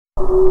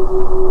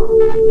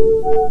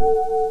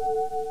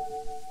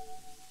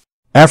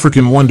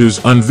African Wonders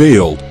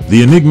Unveiled,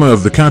 the enigma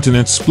of the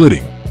continent's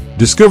splitting.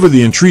 Discover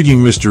the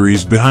intriguing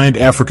mysteries behind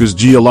Africa's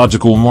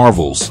geological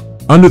marvels.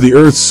 Under the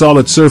Earth's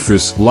solid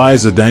surface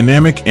lies a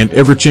dynamic and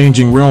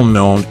ever-changing realm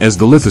known as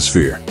the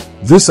lithosphere.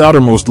 This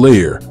outermost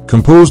layer,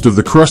 composed of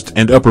the crust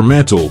and upper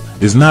mantle,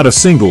 is not a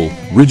single,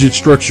 rigid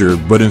structure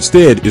but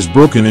instead is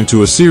broken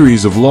into a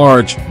series of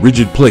large,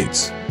 rigid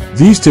plates.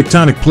 These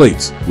tectonic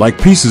plates,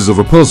 like pieces of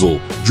a puzzle,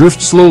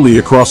 drift slowly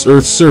across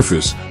Earth's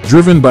surface,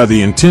 driven by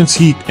the intense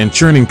heat and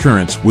churning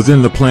currents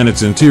within the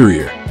planet's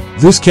interior.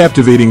 This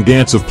captivating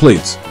dance of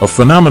plates, a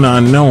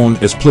phenomenon known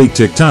as plate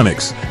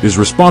tectonics, is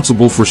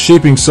responsible for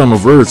shaping some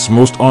of Earth's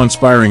most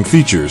awe-inspiring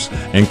features,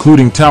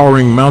 including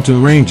towering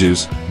mountain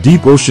ranges,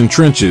 deep ocean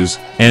trenches,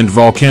 and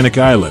volcanic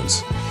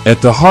islands.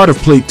 At the heart of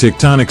plate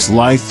tectonics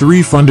lie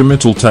three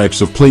fundamental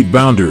types of plate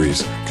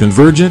boundaries: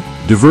 convergent,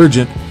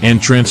 divergent,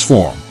 and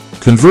transform.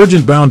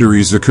 Convergent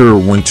boundaries occur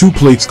when two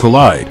plates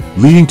collide,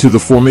 leading to the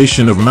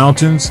formation of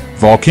mountains,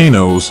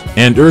 volcanoes,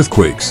 and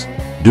earthquakes.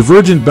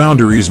 Divergent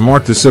boundaries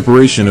mark the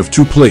separation of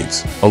two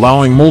plates,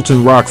 allowing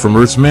molten rock from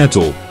Earth's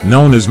mantle,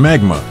 known as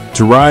magma,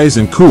 to rise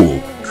and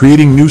cool,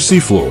 creating new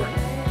seafloor.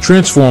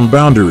 Transform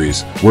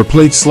boundaries, where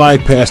plates slide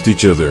past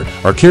each other,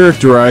 are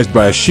characterized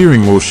by a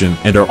shearing motion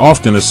and are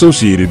often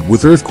associated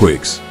with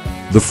earthquakes.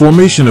 The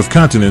formation of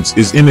continents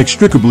is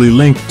inextricably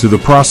linked to the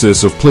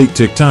process of plate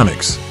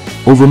tectonics.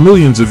 Over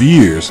millions of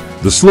years,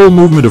 the slow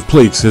movement of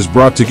plates has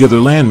brought together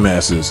land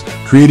masses,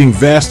 creating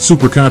vast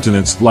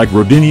supercontinents like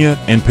Rodinia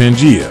and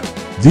Pangaea.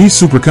 These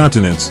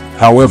supercontinents,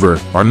 however,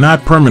 are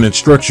not permanent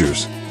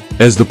structures.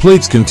 As the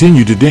plates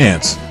continue to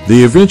dance,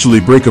 they eventually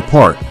break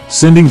apart,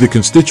 sending the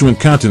constituent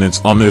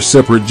continents on their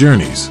separate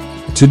journeys.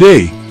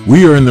 Today,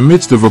 we are in the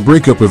midst of a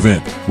breakup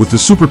event, with the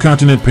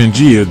supercontinent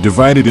Pangaea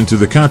divided into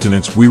the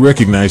continents we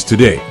recognize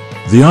today.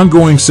 The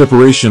ongoing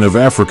separation of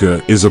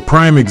Africa is a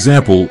prime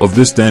example of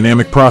this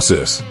dynamic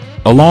process.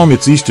 Along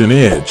its eastern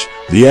edge,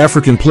 the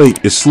African plate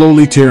is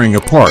slowly tearing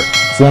apart,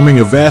 forming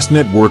a vast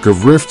network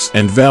of rifts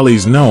and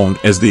valleys known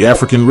as the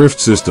African Rift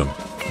System.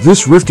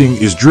 This rifting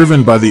is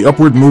driven by the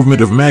upward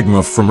movement of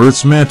magma from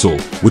Earth's mantle,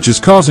 which is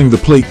causing the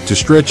plate to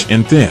stretch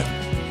and thin.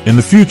 In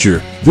the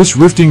future, this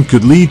rifting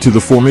could lead to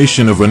the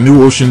formation of a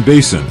new ocean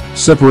basin,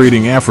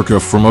 separating Africa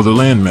from other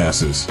land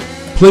masses.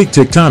 Plate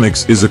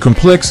tectonics is a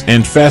complex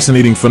and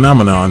fascinating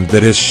phenomenon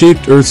that has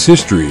shaped Earth's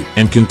history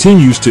and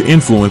continues to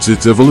influence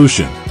its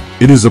evolution.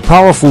 It is a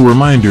powerful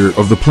reminder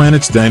of the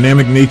planet's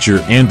dynamic nature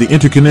and the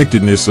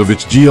interconnectedness of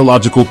its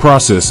geological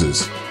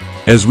processes.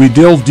 As we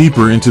delve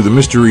deeper into the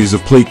mysteries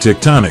of plate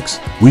tectonics,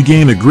 we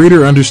gain a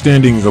greater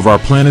understanding of our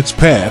planet's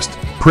past,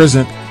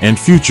 present, and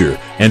future,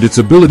 and its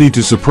ability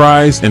to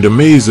surprise and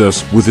amaze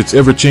us with its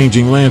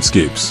ever-changing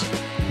landscapes.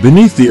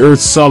 Beneath the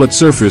Earth's solid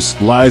surface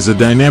lies a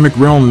dynamic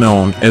realm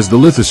known as the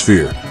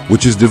lithosphere,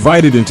 which is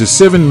divided into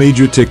 7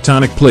 major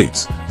tectonic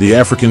plates: the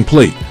African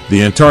plate,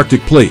 the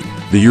Antarctic plate,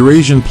 the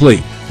Eurasian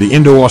plate, the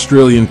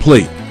Indo-Australian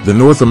plate, the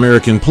North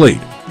American plate,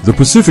 the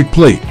Pacific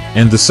plate,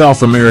 and the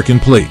South American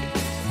plate.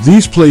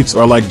 These plates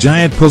are like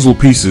giant puzzle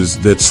pieces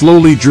that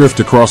slowly drift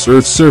across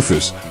Earth's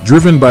surface,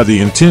 driven by the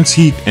intense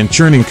heat and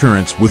churning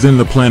currents within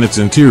the planet's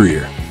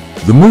interior.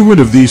 The movement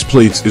of these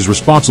plates is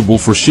responsible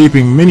for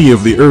shaping many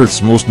of the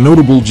Earth's most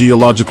notable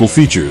geological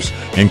features,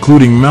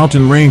 including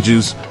mountain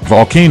ranges,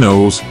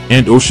 volcanoes,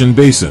 and ocean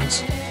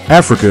basins.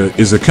 Africa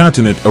is a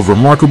continent of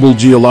remarkable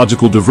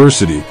geological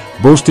diversity,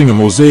 boasting a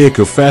mosaic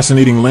of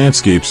fascinating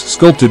landscapes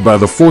sculpted by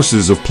the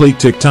forces of plate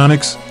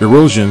tectonics,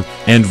 erosion,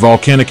 and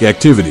volcanic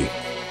activity.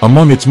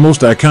 Among its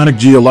most iconic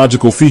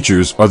geological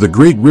features are the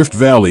Great Rift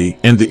Valley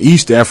and the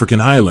East African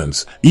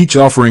Highlands, each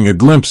offering a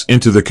glimpse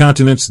into the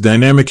continent's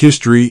dynamic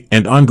history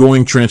and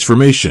ongoing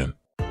transformation.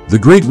 The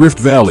Great Rift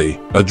Valley,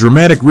 a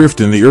dramatic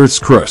rift in the Earth's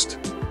crust.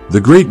 The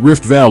Great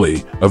Rift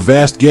Valley, a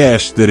vast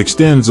gash that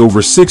extends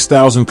over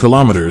 6,000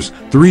 kilometers,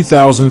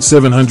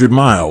 3,700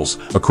 miles,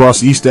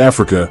 across East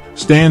Africa,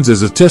 stands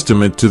as a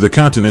testament to the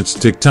continent's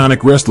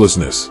tectonic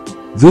restlessness.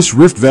 This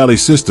Rift Valley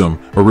system,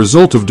 a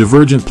result of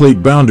divergent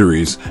plate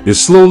boundaries, is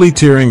slowly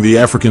tearing the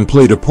African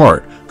plate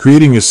apart,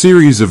 creating a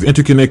series of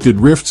interconnected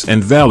rifts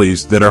and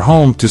valleys that are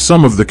home to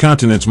some of the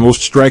continent's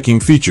most striking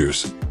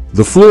features.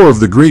 The floor of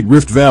the Great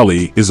Rift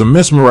Valley is a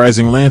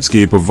mesmerizing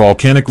landscape of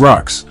volcanic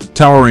rocks,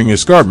 towering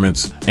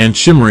escarpments, and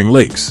shimmering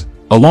lakes.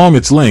 Along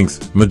its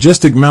length,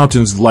 majestic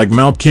mountains like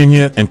Mount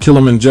Kenya and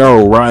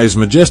Kilimanjaro rise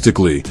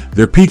majestically,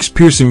 their peaks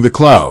piercing the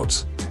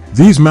clouds.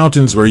 These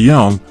mountains are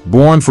young,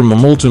 born from the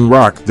molten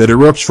rock that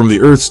erupts from the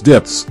Earth's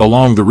depths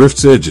along the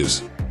rift's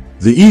edges.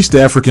 The East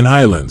African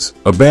Highlands,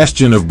 a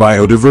bastion of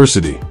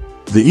biodiversity.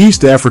 The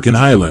East African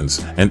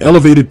Highlands, an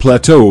elevated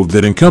plateau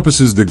that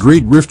encompasses the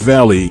Great Rift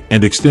Valley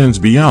and extends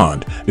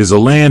beyond, is a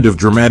land of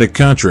dramatic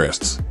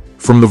contrasts.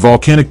 From the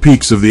volcanic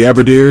peaks of the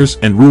Aberdares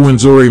and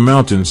Ruwenzori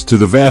Mountains to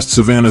the vast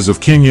savannas of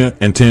Kenya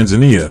and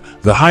Tanzania,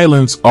 the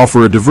highlands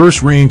offer a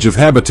diverse range of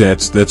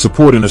habitats that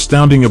support an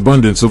astounding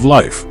abundance of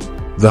life.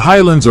 The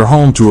highlands are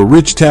home to a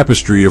rich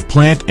tapestry of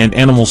plant and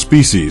animal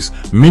species,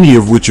 many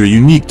of which are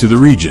unique to the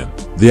region.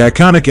 The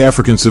iconic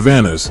African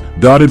savannas,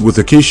 dotted with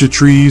acacia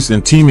trees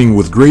and teeming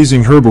with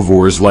grazing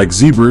herbivores like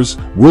zebras,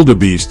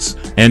 wildebeests,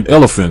 and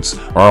elephants,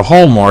 are a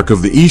hallmark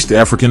of the East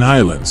African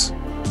highlands.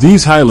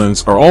 These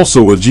highlands are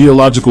also a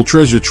geological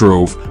treasure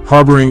trove,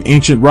 harboring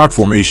ancient rock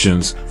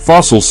formations,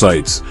 fossil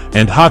sites,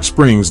 and hot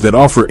springs that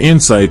offer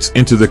insights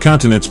into the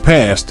continent's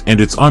past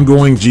and its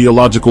ongoing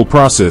geological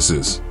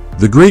processes.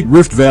 The Great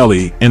Rift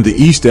Valley and the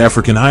East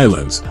African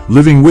Highlands,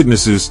 living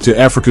witnesses to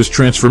Africa's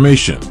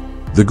transformation.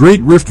 The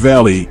Great Rift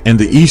Valley and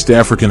the East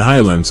African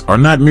Highlands are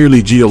not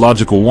merely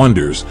geological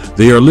wonders,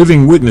 they are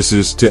living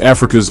witnesses to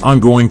Africa's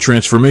ongoing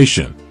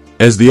transformation.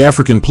 As the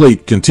African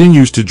plate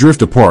continues to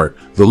drift apart,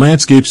 the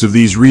landscapes of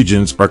these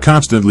regions are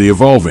constantly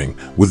evolving,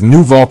 with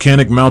new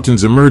volcanic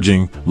mountains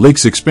emerging,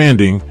 lakes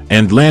expanding,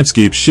 and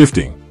landscapes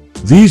shifting.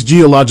 These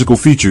geological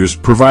features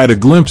provide a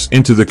glimpse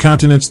into the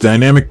continent's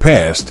dynamic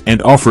past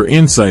and offer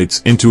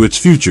insights into its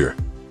future.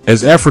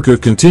 As Africa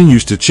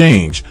continues to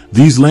change,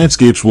 these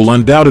landscapes will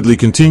undoubtedly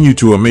continue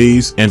to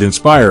amaze and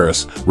inspire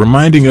us,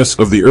 reminding us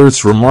of the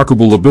Earth's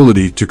remarkable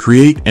ability to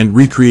create and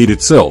recreate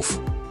itself.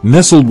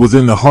 Nestled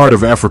within the heart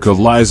of Africa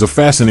lies a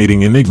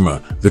fascinating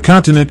enigma. The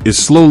continent is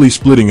slowly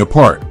splitting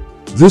apart.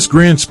 This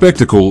grand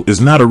spectacle is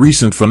not a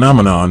recent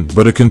phenomenon,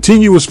 but a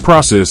continuous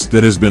process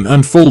that has been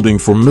unfolding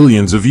for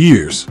millions of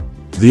years.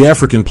 The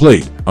African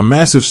plate, a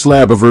massive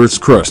slab of Earth's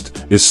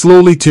crust, is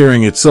slowly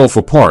tearing itself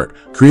apart,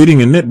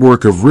 creating a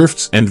network of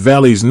rifts and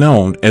valleys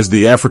known as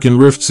the African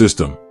Rift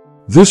System.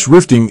 This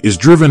rifting is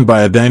driven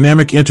by a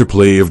dynamic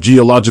interplay of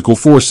geological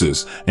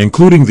forces,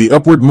 including the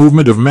upward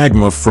movement of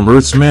magma from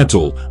Earth's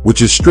mantle,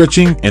 which is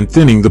stretching and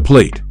thinning the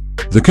plate.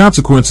 The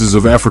consequences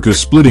of Africa's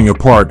splitting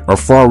apart are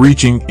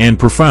far-reaching and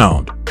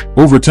profound.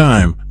 Over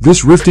time,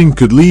 this rifting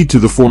could lead to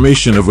the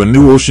formation of a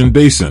new ocean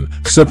basin,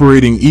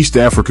 separating East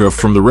Africa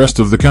from the rest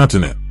of the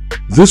continent.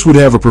 This would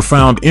have a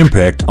profound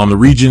impact on the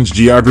region's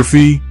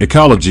geography,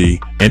 ecology,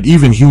 and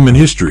even human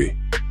history.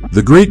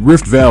 The Great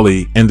Rift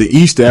Valley and the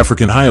East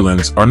African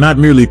Highlands are not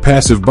merely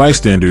passive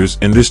bystanders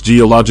in this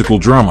geological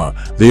drama,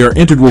 they are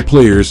integral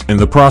players in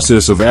the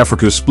process of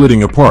Africa's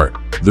splitting apart.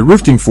 The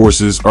rifting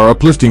forces are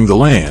uplifting the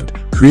land,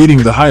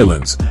 creating the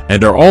highlands,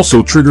 and are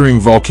also triggering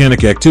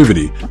volcanic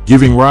activity,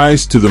 giving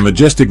rise to the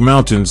majestic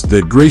mountains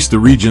that grace the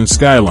region's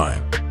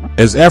skyline.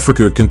 As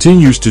Africa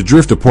continues to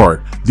drift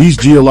apart, these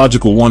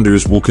geological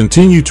wonders will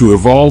continue to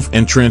evolve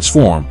and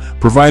transform,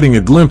 providing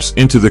a glimpse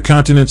into the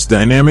continent's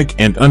dynamic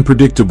and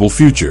unpredictable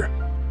future.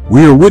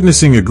 We are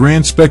witnessing a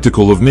grand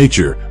spectacle of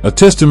nature, a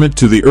testament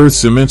to the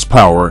Earth's immense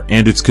power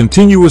and its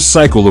continuous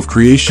cycle of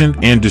creation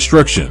and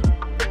destruction.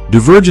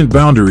 Divergent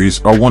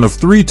boundaries are one of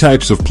three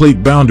types of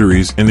plate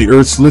boundaries in the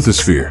Earth's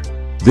lithosphere.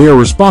 They are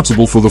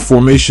responsible for the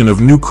formation of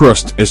new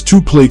crust as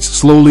two plates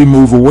slowly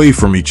move away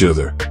from each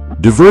other.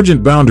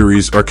 Divergent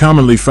boundaries are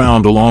commonly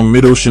found along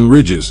mid-ocean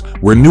ridges,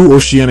 where new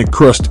oceanic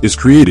crust is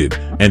created,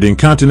 and in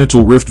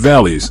continental rift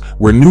valleys,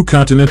 where new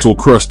continental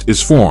crust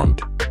is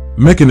formed.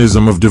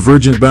 Mechanism of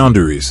divergent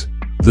boundaries.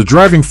 The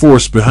driving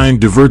force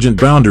behind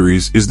divergent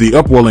boundaries is the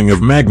upwelling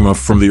of magma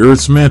from the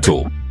Earth's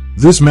mantle.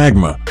 This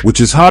magma, which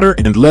is hotter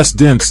and less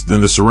dense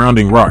than the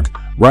surrounding rock,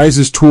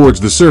 rises towards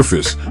the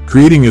surface,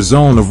 creating a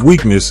zone of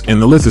weakness in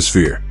the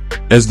lithosphere.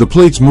 As the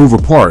plates move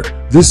apart,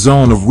 this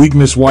zone of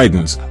weakness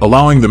widens,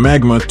 allowing the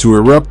magma to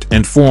erupt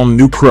and form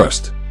new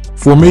crust.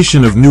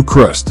 Formation of new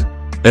crust.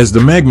 As the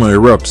magma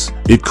erupts,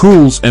 it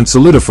cools and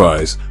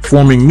solidifies,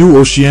 forming new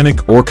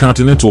oceanic or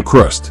continental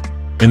crust.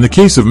 In the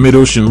case of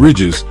mid-ocean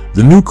ridges,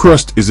 the new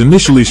crust is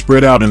initially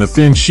spread out in a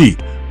thin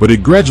sheet, but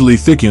it gradually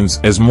thickens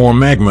as more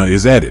magma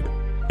is added.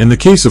 In the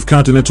case of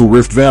continental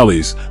rift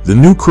valleys, the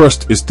new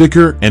crust is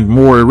thicker and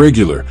more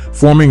irregular,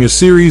 forming a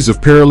series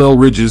of parallel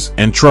ridges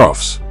and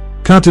troughs.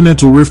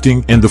 Continental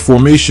rifting and the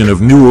formation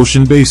of new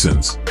ocean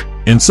basins.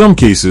 In some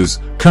cases,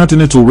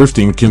 continental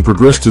rifting can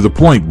progress to the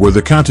point where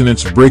the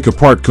continents break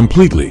apart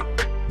completely.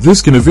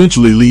 This can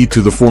eventually lead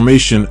to the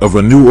formation of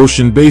a new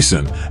ocean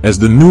basin as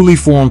the newly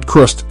formed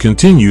crust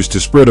continues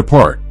to spread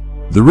apart.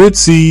 The Red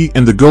Sea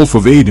and the Gulf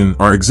of Aden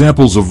are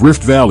examples of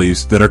rift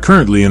valleys that are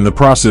currently in the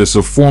process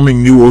of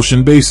forming new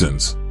ocean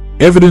basins.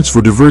 Evidence for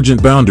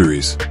divergent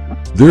boundaries.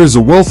 There is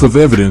a wealth of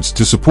evidence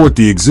to support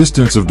the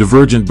existence of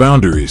divergent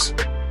boundaries.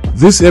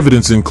 This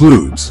evidence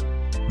includes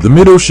the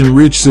Mid-Ocean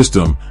Ridge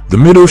System. The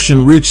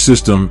Mid-Ocean Ridge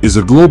System is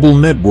a global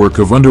network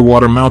of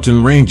underwater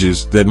mountain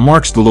ranges that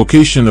marks the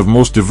location of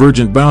most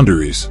divergent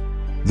boundaries.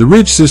 The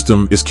ridge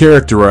system is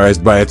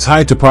characterized by its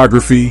high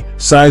topography,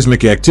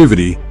 seismic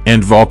activity,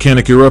 and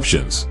volcanic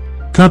eruptions.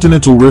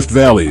 Continental rift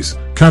valleys.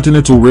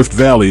 Continental rift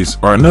valleys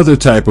are another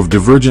type of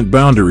divergent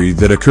boundary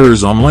that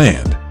occurs on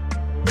land.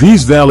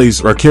 These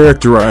valleys are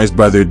characterized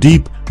by their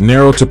deep,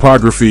 narrow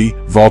topography,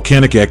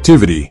 volcanic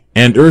activity,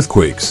 and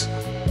earthquakes.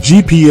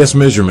 GPS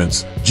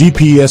measurements.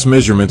 GPS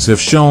measurements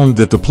have shown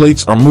that the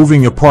plates are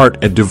moving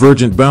apart at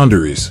divergent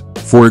boundaries.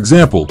 For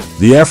example,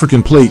 the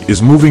African plate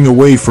is moving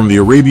away from the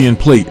Arabian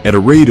plate at a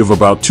rate of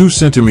about 2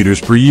 centimeters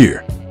per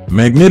year.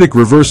 Magnetic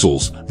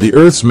reversals. The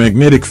Earth's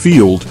magnetic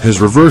field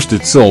has reversed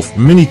itself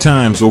many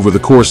times over the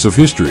course of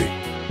history.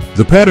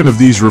 The pattern of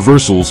these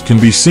reversals can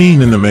be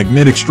seen in the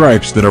magnetic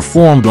stripes that are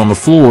formed on the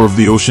floor of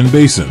the ocean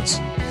basins.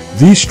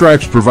 These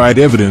stripes provide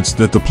evidence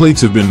that the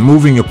plates have been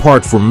moving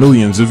apart for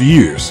millions of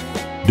years.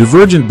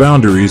 Divergent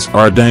boundaries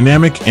are a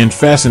dynamic and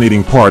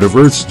fascinating part of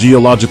Earth's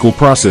geological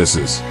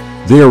processes.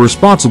 They are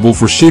responsible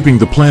for shaping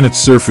the planet's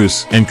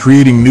surface and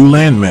creating new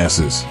land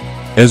masses.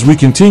 As we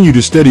continue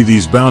to study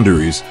these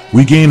boundaries,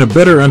 we gain a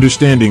better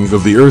understanding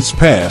of the Earth's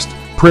past,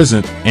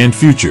 present, and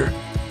future.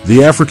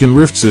 The African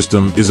Rift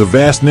System is a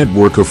vast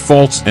network of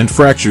faults and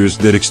fractures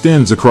that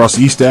extends across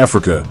East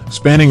Africa,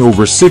 spanning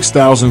over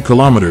 6,000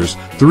 kilometers,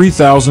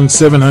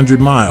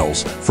 3,700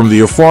 miles, from the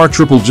Afar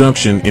Triple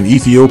Junction in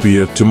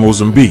Ethiopia to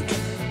Mozambique.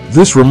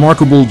 This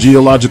remarkable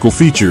geological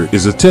feature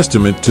is a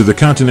testament to the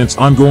continent's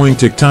ongoing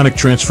tectonic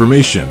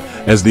transformation,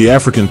 as the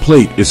African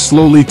plate is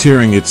slowly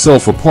tearing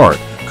itself apart,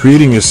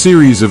 creating a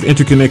series of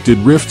interconnected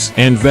rifts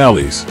and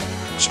valleys.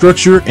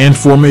 Structure and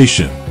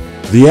formation.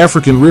 The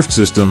African Rift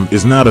System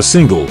is not a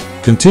single,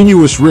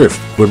 continuous rift,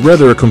 but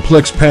rather a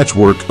complex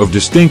patchwork of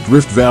distinct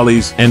rift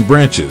valleys and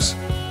branches.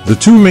 The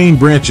two main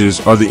branches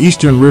are the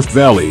Eastern Rift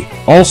Valley,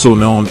 also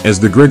known as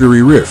the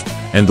Gregory Rift,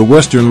 and the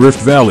Western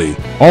Rift Valley,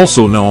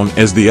 also known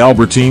as the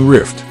Albertine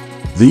Rift.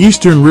 The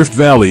Eastern Rift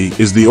Valley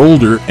is the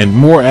older and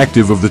more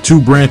active of the two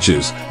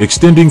branches,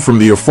 extending from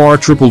the Afar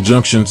Triple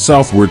Junction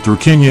southward through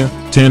Kenya,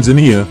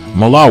 Tanzania,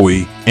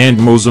 Malawi, and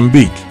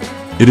Mozambique.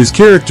 It is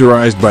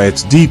characterized by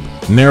its deep,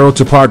 narrow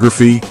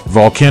topography,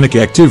 volcanic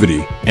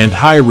activity, and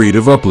high rate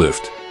of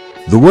uplift.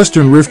 The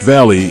Western Rift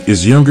Valley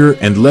is younger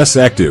and less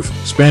active,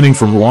 spanning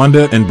from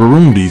Rwanda and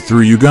Burundi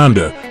through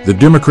Uganda, the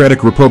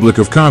Democratic Republic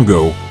of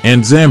Congo,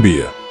 and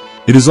Zambia.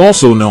 It is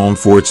also known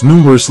for its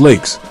numerous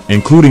lakes,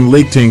 including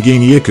Lake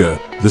Tanganyika,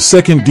 the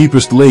second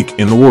deepest lake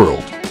in the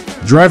world.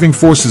 Driving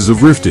forces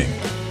of rifting.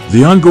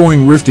 The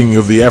ongoing rifting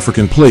of the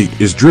African plate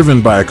is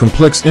driven by a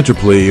complex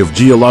interplay of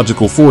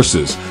geological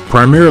forces,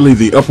 primarily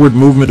the upward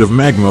movement of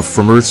magma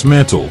from Earth's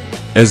mantle.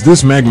 As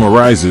this magma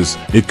rises,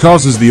 it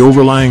causes the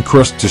overlying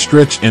crust to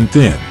stretch and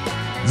thin.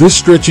 This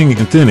stretching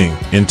and thinning,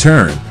 in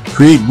turn,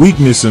 create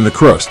weakness in the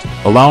crust,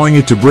 allowing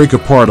it to break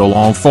apart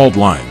along fault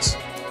lines.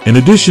 In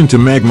addition to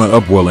magma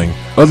upwelling,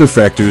 other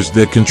factors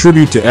that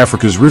contribute to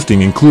Africa's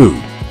rifting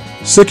include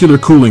secular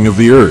cooling of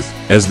the Earth.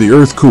 As the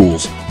Earth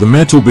cools, the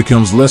mantle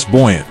becomes less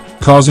buoyant,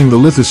 causing the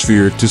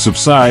lithosphere to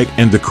subside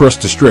and the crust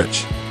to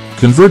stretch.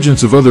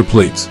 Convergence of other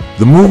plates.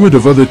 The movement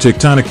of other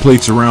tectonic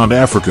plates around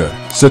Africa,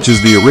 such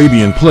as the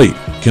Arabian Plate,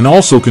 can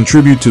also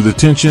contribute to the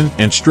tension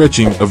and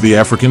stretching of the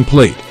African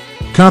plate.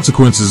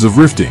 Consequences of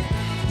rifting.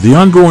 The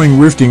ongoing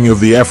rifting of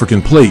the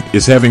African plate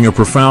is having a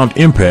profound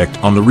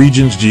impact on the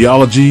region's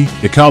geology,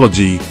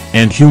 ecology,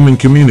 and human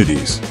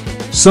communities.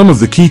 Some of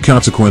the key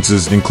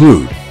consequences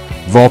include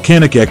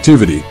volcanic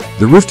activity.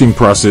 The rifting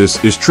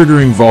process is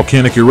triggering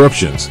volcanic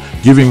eruptions,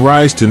 giving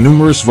rise to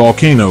numerous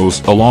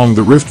volcanoes along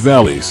the rift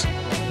valleys.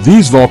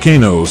 These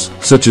volcanoes,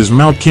 such as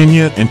Mount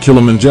Kenya and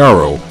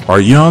Kilimanjaro,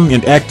 are young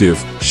and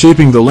active,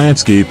 shaping the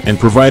landscape and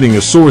providing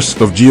a source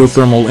of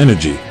geothermal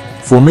energy.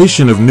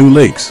 Formation of new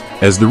lakes.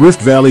 As the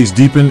rift valleys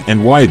deepen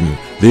and widen,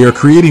 they are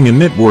creating a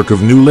network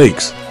of new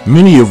lakes,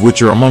 many of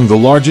which are among the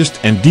largest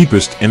and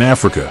deepest in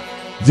Africa.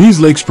 These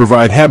lakes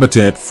provide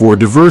habitat for a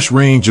diverse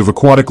range of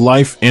aquatic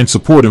life and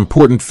support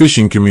important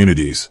fishing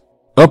communities.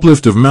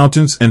 Uplift of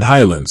mountains and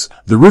highlands.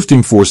 The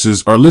rifting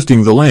forces are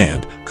lifting the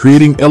land,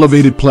 creating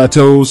elevated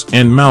plateaus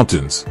and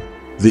mountains.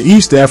 The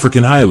East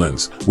African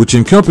highlands, which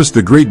encompass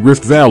the Great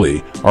Rift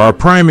Valley, are a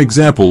prime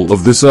example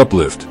of this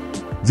uplift.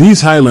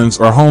 These highlands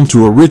are home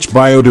to a rich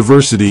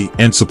biodiversity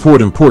and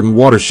support important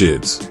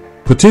watersheds.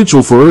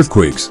 Potential for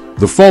earthquakes.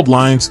 The fault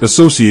lines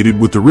associated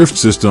with the rift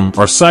system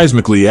are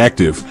seismically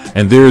active,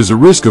 and there is a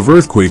risk of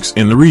earthquakes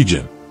in the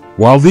region.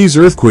 While these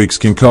earthquakes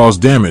can cause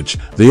damage,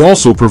 they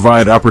also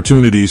provide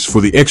opportunities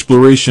for the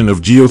exploration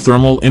of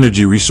geothermal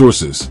energy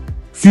resources.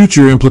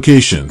 Future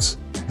implications.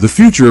 The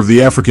future of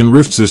the African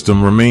rift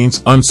system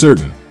remains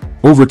uncertain.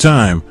 Over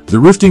time, the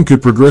rifting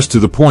could progress to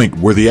the point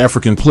where the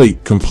African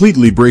plate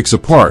completely breaks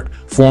apart,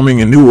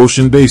 forming a new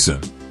ocean basin.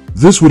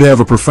 This would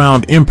have a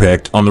profound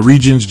impact on the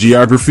region's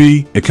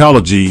geography,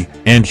 ecology,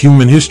 and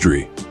human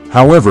history.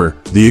 However,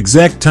 the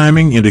exact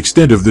timing and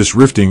extent of this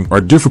rifting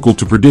are difficult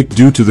to predict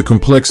due to the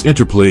complex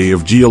interplay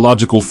of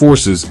geological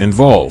forces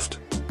involved.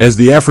 As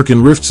the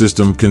African rift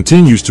system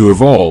continues to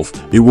evolve,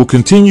 it will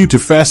continue to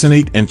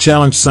fascinate and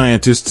challenge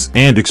scientists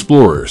and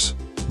explorers.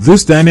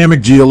 This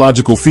dynamic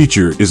geological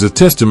feature is a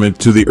testament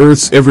to the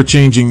Earth's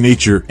ever-changing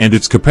nature and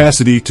its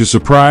capacity to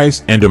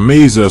surprise and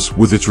amaze us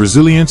with its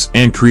resilience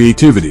and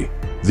creativity.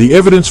 The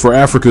evidence for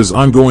Africa's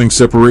ongoing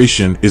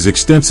separation is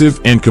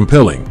extensive and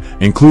compelling,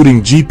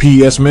 including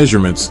GPS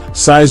measurements,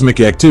 seismic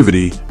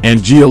activity,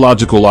 and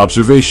geological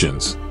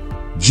observations.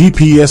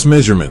 GPS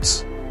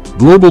measurements.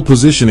 Global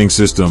Positioning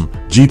System,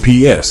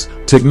 GPS,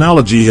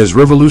 technology has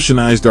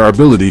revolutionized our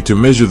ability to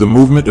measure the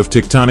movement of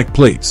tectonic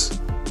plates.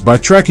 By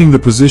tracking the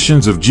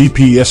positions of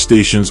GPS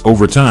stations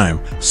over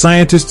time,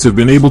 scientists have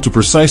been able to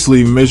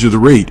precisely measure the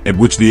rate at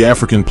which the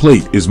African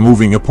plate is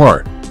moving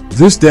apart.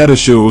 This data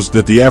shows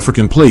that the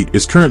African plate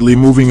is currently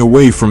moving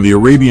away from the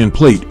Arabian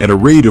plate at a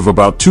rate of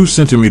about 2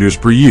 centimeters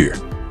per year.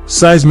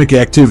 Seismic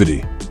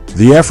activity.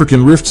 The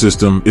African rift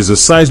system is a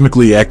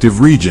seismically active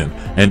region,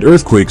 and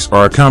earthquakes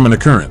are a common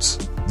occurrence.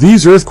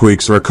 These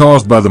earthquakes are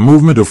caused by the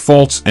movement of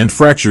faults and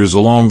fractures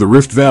along the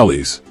rift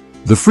valleys.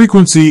 The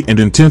frequency and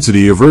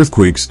intensity of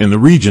earthquakes in the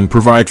region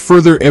provide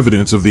further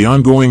evidence of the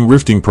ongoing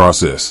rifting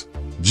process.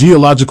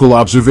 Geological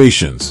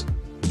observations.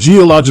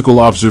 Geological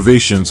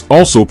observations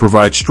also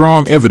provide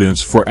strong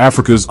evidence for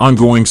Africa's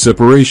ongoing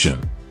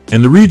separation.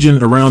 In the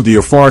region around the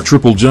Afar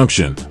Triple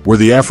Junction, where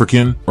the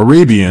African,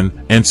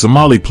 Arabian, and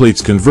Somali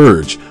plates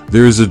converge,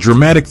 there is a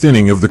dramatic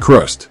thinning of the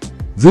crust.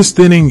 This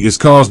thinning is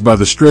caused by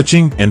the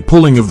stretching and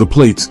pulling of the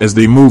plates as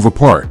they move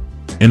apart.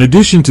 In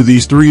addition to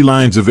these three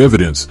lines of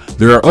evidence,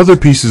 there are other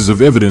pieces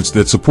of evidence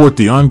that support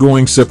the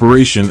ongoing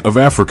separation of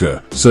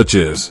Africa, such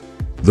as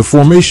the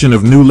formation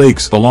of new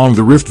lakes along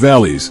the rift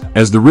valleys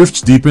as the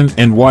rifts deepen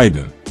and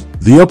widen,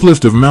 the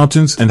uplift of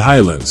mountains and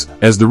highlands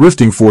as the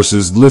rifting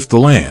forces lift the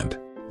land,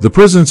 the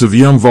presence of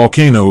young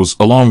volcanoes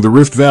along the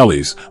rift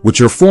valleys,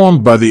 which are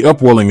formed by the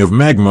upwelling of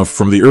magma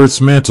from the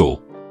Earth's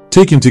mantle.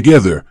 Taken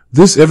together,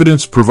 this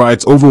evidence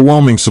provides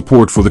overwhelming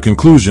support for the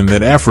conclusion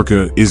that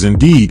Africa is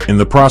indeed in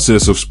the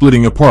process of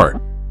splitting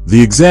apart.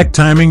 The exact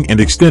timing and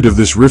extent of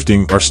this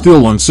rifting are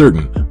still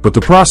uncertain, but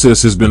the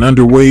process has been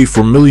underway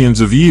for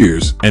millions of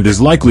years and is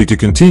likely to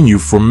continue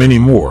for many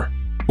more.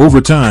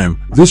 Over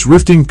time, this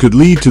rifting could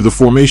lead to the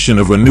formation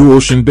of a new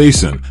ocean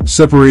basin,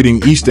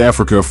 separating East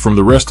Africa from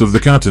the rest of the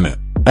continent.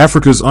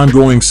 Africa's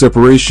ongoing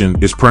separation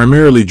is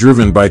primarily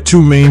driven by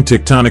two main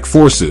tectonic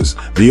forces,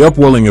 the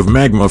upwelling of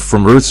magma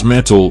from Earth's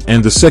mantle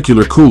and the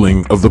secular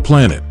cooling of the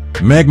planet.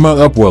 Magma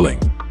upwelling.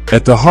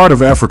 At the heart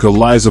of Africa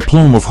lies a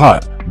plume of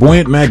hot,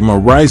 buoyant magma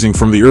rising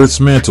from the Earth's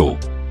mantle.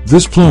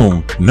 This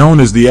plume, known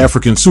as the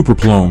African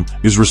superplume,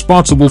 is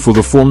responsible for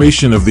the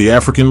formation of the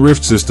African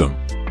rift system.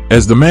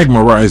 As the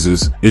magma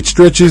rises, it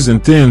stretches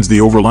and thins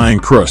the overlying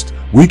crust,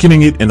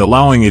 weakening it and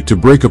allowing it to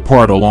break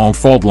apart along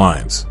fault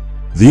lines.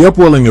 The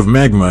upwelling of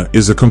magma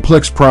is a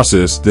complex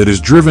process that is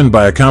driven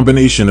by a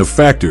combination of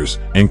factors,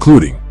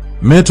 including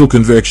mantle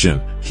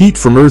convection. Heat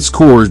from Earth's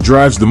core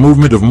drives the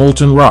movement of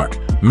molten rock,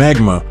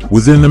 magma,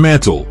 within the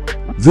mantle.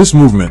 This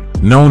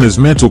movement, known as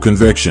mantle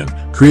convection,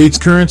 creates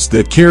currents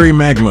that carry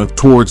magma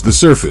towards the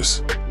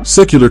surface.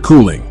 Secular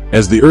cooling.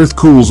 As the Earth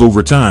cools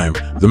over time,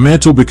 the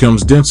mantle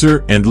becomes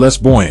denser and less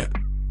buoyant.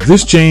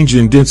 This change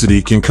in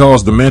density can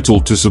cause the mantle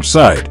to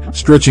subside,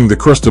 stretching the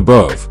crust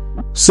above.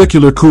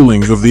 Secular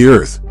cooling of the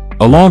Earth.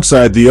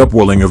 Alongside the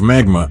upwelling of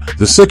magma,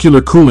 the secular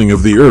cooling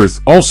of the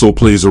Earth also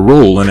plays a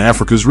role in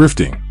Africa's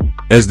rifting.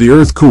 As the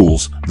Earth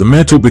cools, the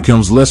mantle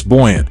becomes less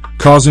buoyant,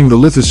 causing the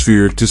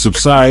lithosphere to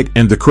subside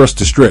and the crust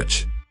to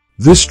stretch.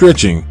 This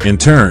stretching, in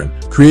turn,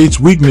 creates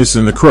weakness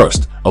in the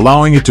crust,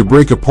 allowing it to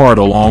break apart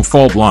along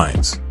fault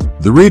lines.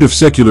 The rate of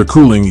secular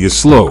cooling is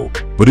slow,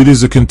 but it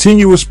is a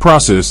continuous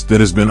process that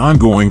has been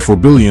ongoing for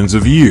billions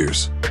of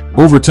years.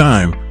 Over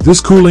time,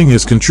 this cooling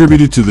has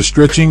contributed to the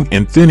stretching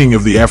and thinning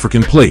of the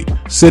African plate,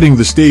 setting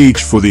the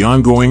stage for the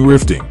ongoing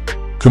rifting.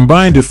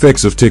 Combined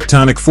effects of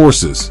tectonic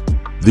forces.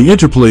 The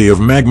interplay of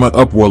magma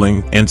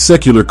upwelling and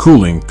secular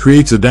cooling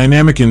creates a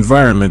dynamic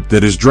environment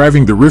that is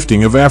driving the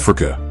rifting of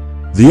Africa.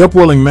 The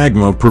upwelling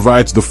magma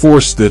provides the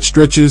force that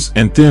stretches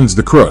and thins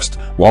the crust,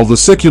 while the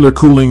secular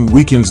cooling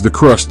weakens the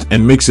crust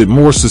and makes it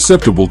more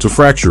susceptible to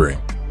fracturing.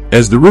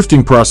 As the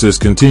rifting process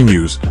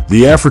continues,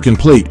 the African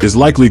plate is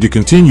likely to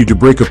continue to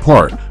break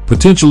apart,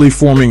 potentially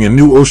forming a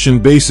new ocean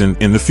basin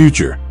in the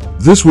future.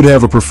 This would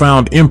have a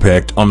profound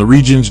impact on the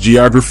region's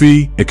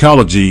geography,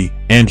 ecology,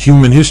 and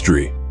human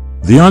history.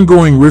 The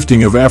ongoing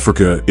rifting of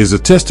Africa is a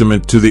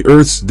testament to the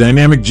Earth's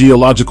dynamic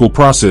geological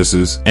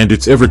processes and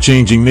its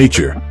ever-changing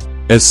nature.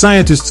 As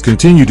scientists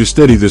continue to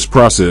study this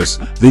process,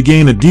 they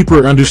gain a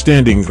deeper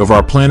understanding of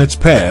our planet's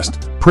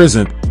past,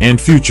 present,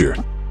 and future.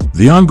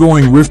 The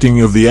ongoing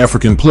rifting of the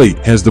African plate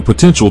has the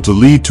potential to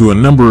lead to a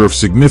number of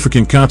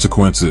significant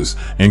consequences,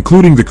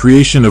 including the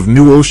creation of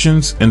new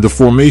oceans and the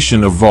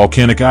formation of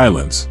volcanic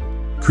islands.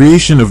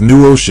 Creation of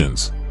new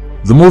oceans.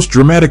 The most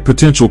dramatic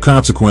potential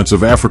consequence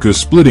of Africa's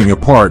splitting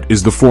apart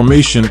is the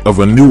formation of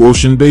a new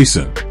ocean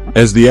basin.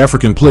 As the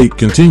African plate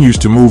continues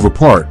to move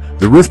apart,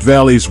 the rift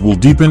valleys will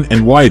deepen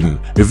and widen,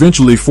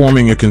 eventually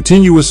forming a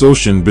continuous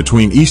ocean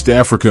between East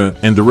Africa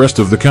and the rest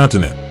of the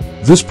continent.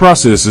 This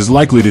process is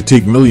likely to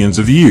take millions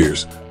of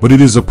years, but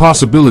it is a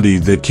possibility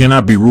that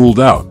cannot be ruled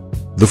out.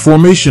 The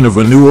formation of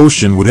a new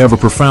ocean would have a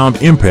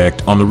profound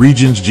impact on the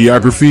region's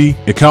geography,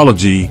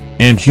 ecology,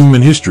 and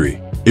human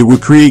history. It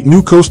would create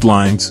new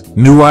coastlines,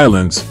 new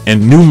islands,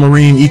 and new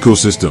marine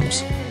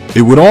ecosystems.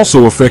 It would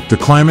also affect the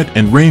climate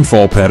and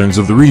rainfall patterns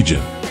of the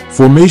region.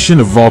 Formation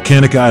of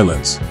volcanic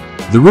islands.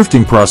 The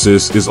rifting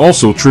process is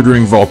also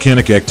triggering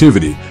volcanic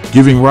activity,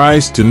 giving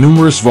rise to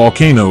numerous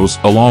volcanoes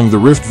along the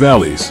rift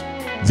valleys.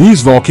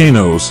 These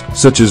volcanoes,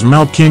 such as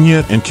Mount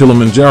Kenya and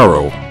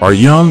Kilimanjaro, are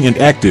young and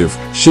active,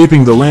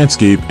 shaping the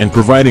landscape and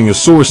providing a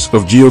source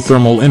of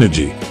geothermal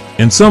energy.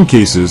 In some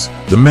cases,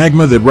 the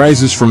magma that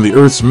rises from the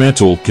Earth's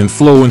mantle can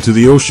flow into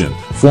the ocean,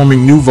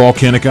 forming new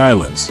volcanic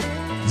islands.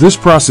 This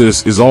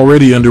process is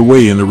already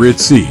underway in the Red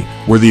Sea,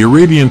 where the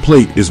Arabian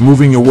Plate is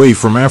moving away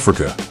from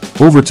Africa.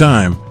 Over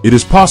time, it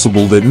is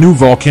possible that new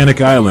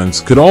volcanic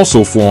islands could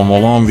also form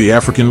along the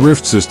African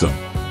Rift System.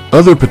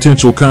 Other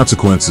potential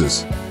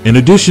consequences. In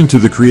addition to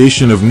the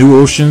creation of new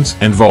oceans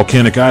and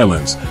volcanic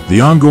islands,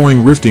 the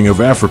ongoing rifting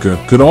of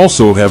Africa could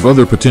also have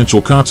other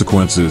potential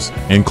consequences,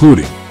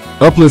 including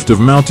uplift of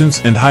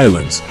mountains and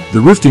highlands.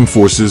 The rifting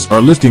forces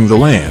are lifting the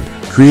land,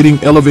 creating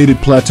elevated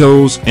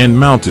plateaus and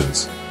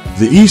mountains.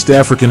 The East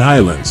African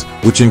highlands,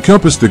 which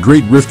encompass the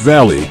Great Rift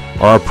Valley,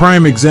 are a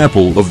prime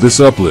example of this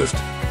uplift.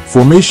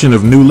 Formation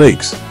of new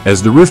lakes.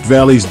 As the rift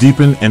valleys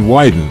deepen and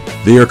widen,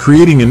 they are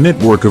creating a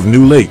network of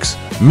new lakes,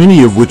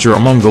 many of which are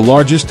among the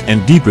largest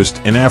and deepest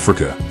in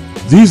Africa.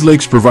 These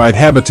lakes provide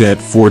habitat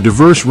for a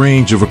diverse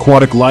range of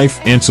aquatic life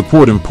and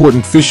support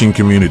important fishing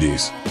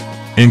communities.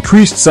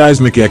 Increased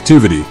seismic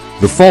activity.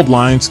 The fault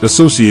lines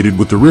associated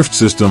with the rift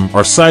system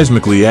are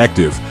seismically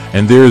active,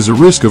 and there is a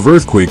risk of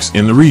earthquakes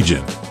in the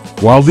region.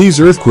 While these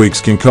earthquakes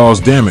can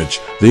cause damage,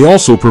 they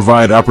also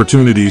provide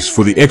opportunities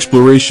for the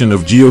exploration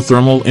of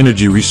geothermal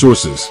energy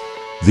resources.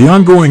 The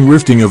ongoing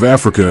rifting of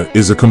Africa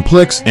is a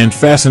complex and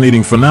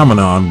fascinating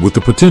phenomenon with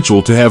the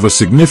potential to have a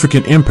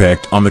significant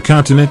impact on the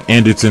continent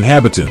and its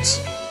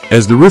inhabitants.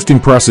 As the rifting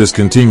process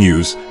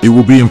continues, it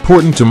will be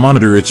important to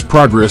monitor its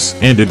progress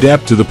and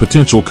adapt to the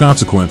potential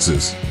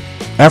consequences.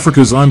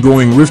 Africa's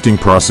ongoing rifting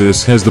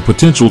process has the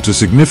potential to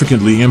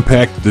significantly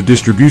impact the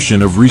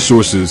distribution of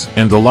resources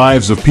and the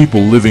lives of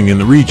people living in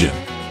the region.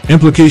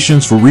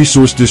 Implications for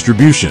resource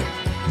distribution.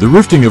 The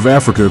rifting of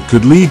Africa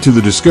could lead to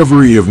the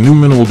discovery of new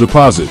mineral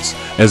deposits,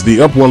 as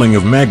the upwelling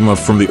of magma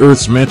from the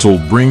Earth's mantle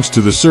brings to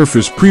the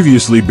surface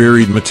previously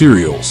buried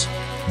materials.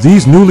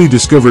 These newly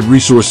discovered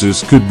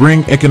resources could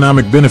bring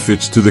economic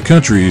benefits to the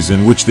countries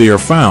in which they are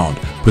found,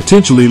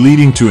 potentially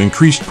leading to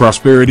increased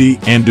prosperity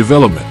and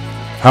development.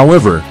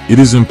 However, it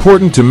is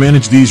important to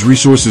manage these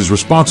resources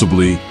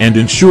responsibly and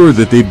ensure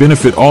that they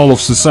benefit all of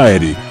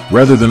society,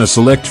 rather than a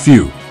select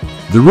few.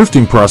 The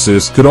rifting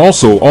process could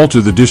also alter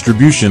the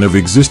distribution of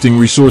existing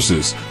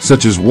resources,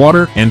 such as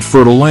water and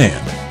fertile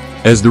land.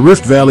 As the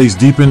rift valleys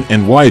deepen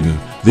and widen,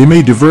 they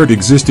may divert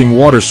existing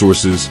water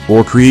sources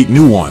or create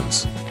new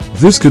ones.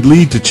 This could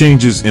lead to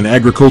changes in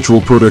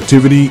agricultural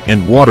productivity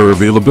and water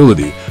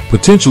availability,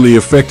 potentially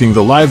affecting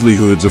the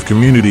livelihoods of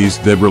communities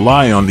that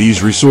rely on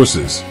these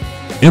resources.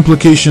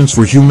 Implications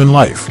for human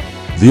life.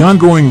 The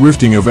ongoing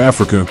rifting of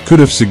Africa could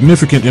have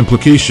significant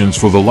implications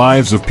for the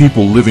lives of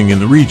people living in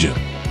the region.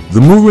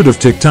 The movement of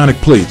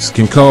tectonic plates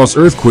can cause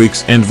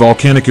earthquakes and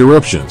volcanic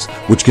eruptions,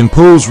 which can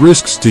pose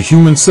risks to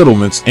human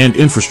settlements and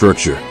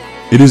infrastructure.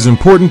 It is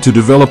important to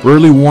develop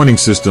early warning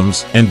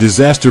systems and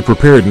disaster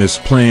preparedness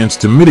plans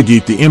to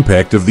mitigate the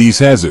impact of these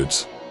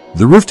hazards.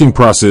 The rifting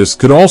process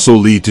could also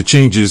lead to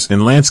changes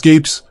in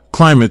landscapes,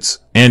 climates,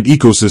 and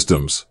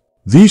ecosystems.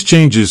 These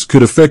changes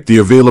could affect the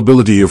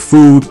availability of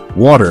food,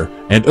 water,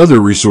 and other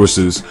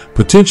resources,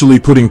 potentially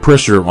putting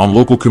pressure on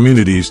local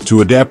communities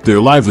to adapt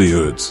their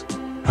livelihoods.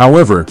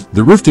 However,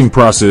 the rifting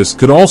process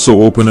could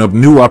also open up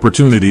new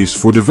opportunities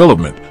for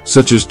development,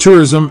 such as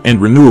tourism and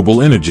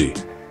renewable energy.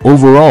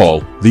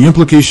 Overall, the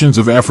implications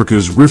of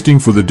Africa's rifting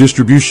for the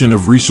distribution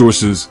of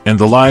resources and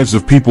the lives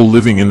of people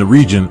living in the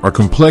region are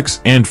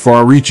complex and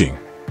far-reaching.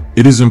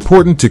 It is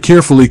important to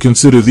carefully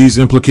consider these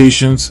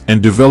implications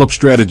and develop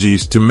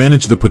strategies to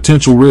manage the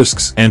potential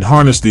risks and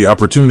harness the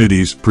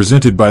opportunities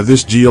presented by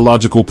this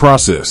geological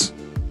process.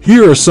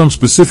 Here are some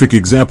specific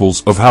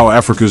examples of how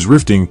Africa's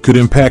rifting could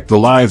impact the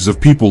lives of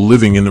people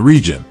living in the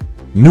region.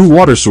 New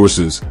water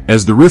sources.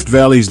 As the rift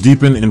valleys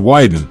deepen and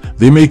widen,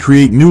 they may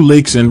create new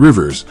lakes and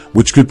rivers,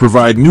 which could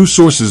provide new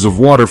sources of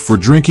water for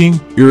drinking,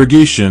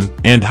 irrigation,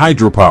 and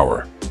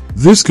hydropower.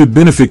 This could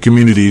benefit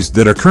communities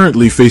that are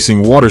currently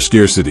facing water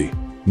scarcity.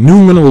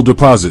 New mineral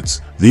deposits.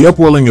 The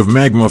upwelling of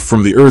magma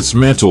from the Earth's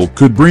mantle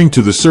could bring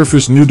to the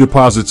surface new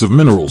deposits of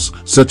minerals,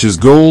 such as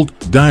gold,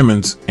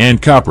 diamonds,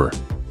 and copper.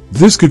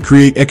 This could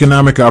create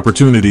economic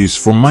opportunities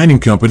for mining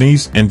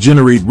companies and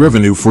generate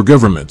revenue for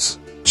governments.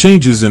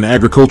 Changes in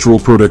agricultural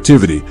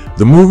productivity.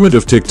 The movement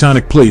of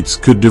tectonic plates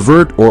could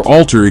divert or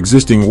alter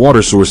existing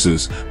water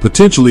sources,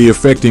 potentially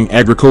affecting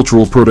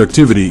agricultural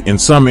productivity in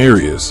some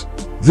areas.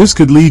 This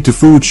could lead to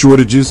food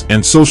shortages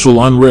and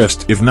social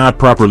unrest if not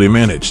properly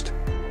managed.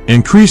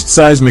 Increased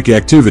seismic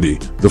activity.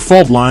 The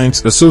fault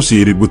lines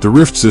associated with the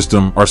rift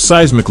system are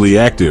seismically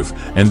active,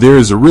 and there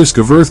is a risk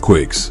of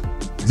earthquakes.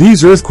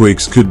 These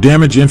earthquakes could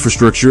damage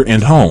infrastructure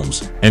and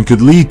homes, and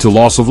could lead to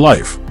loss of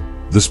life.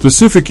 The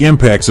specific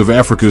impacts of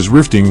Africa's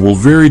rifting will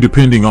vary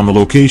depending on the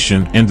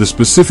location and the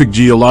specific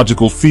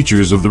geological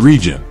features of the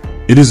region.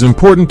 It is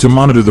important to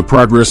monitor the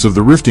progress of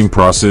the rifting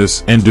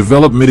process and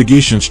develop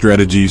mitigation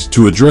strategies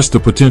to address the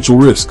potential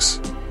risks.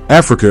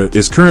 Africa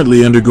is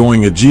currently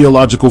undergoing a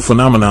geological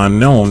phenomenon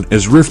known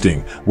as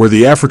rifting, where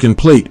the African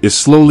plate is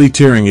slowly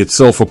tearing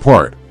itself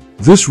apart.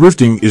 This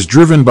rifting is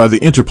driven by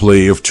the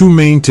interplay of two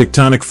main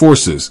tectonic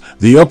forces,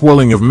 the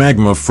upwelling of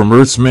magma from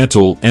Earth's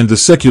mantle and the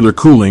secular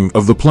cooling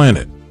of the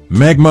planet.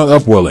 Magma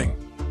upwelling.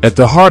 At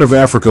the heart of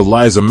Africa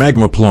lies a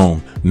magma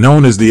plume,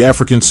 known as the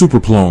African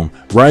superplume,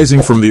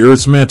 rising from the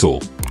Earth's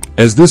mantle.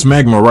 As this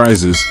magma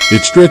rises,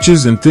 it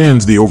stretches and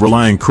thins the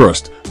overlying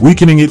crust,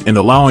 weakening it and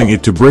allowing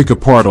it to break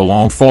apart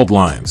along fault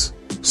lines.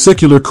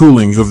 Secular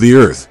cooling of the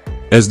Earth.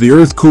 As the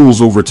Earth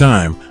cools over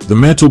time, the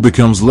mantle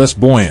becomes less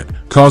buoyant,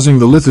 causing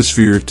the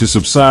lithosphere to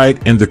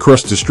subside and the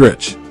crust to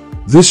stretch.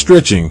 This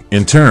stretching,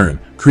 in turn,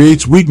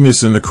 creates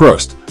weakness in the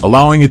crust,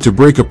 allowing it to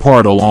break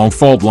apart along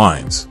fault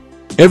lines.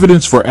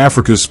 Evidence for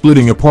Africa's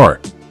splitting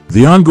apart.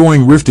 The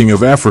ongoing rifting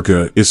of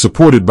Africa is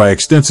supported by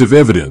extensive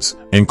evidence,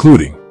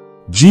 including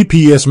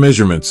GPS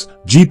measurements.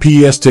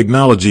 GPS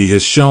technology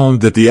has shown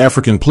that the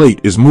African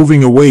plate is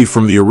moving away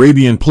from the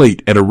Arabian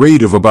plate at a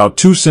rate of about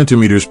 2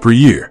 centimeters per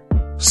year.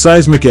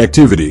 Seismic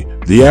activity.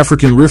 The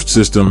African rift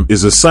system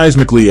is a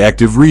seismically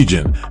active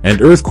region,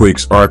 and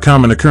earthquakes are a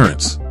common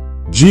occurrence.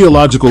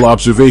 Geological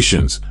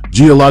observations.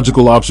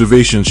 Geological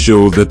observations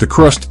show that the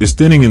crust is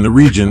thinning in the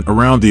region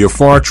around the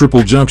Afar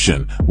Triple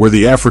Junction, where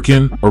the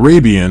African,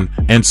 Arabian,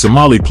 and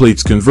Somali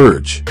plates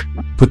converge.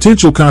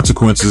 Potential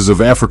consequences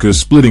of Africa's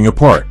splitting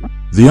apart.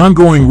 The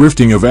ongoing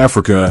rifting of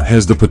Africa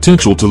has the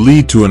potential to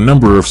lead to a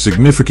number of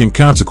significant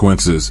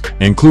consequences,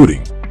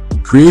 including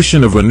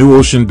creation of a new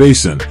ocean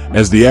basin.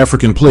 As the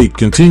African plate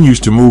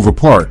continues to move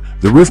apart,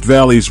 the rift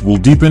valleys will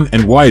deepen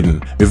and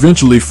widen,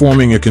 eventually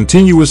forming a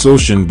continuous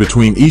ocean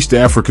between East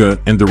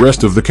Africa and the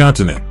rest of the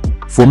continent.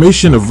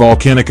 Formation of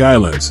volcanic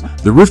islands.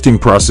 The rifting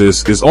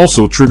process is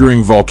also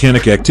triggering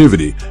volcanic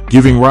activity,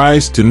 giving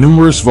rise to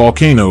numerous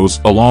volcanoes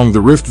along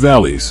the rift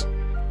valleys.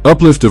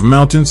 Uplift of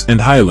mountains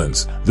and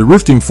highlands. The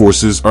rifting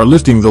forces are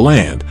lifting the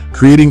land,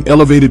 creating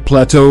elevated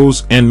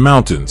plateaus and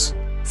mountains.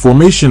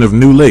 Formation of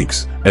new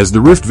lakes. As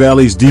the rift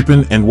valleys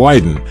deepen and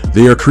widen,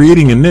 they are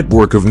creating a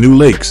network of new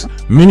lakes,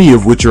 many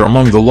of which are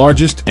among the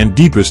largest and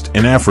deepest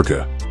in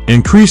Africa.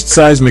 Increased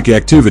seismic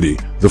activity.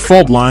 The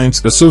fault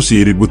lines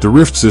associated with the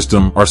rift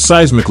system are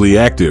seismically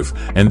active,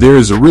 and there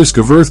is a risk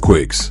of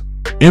earthquakes.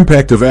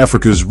 Impact of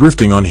Africa's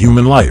rifting on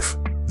human life.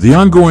 The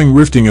ongoing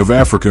rifting of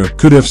Africa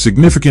could have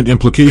significant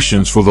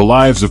implications for the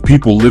lives of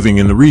people living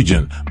in the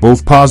region,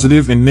 both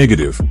positive and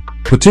negative.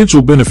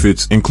 Potential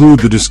benefits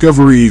include the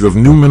discovery of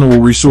new mineral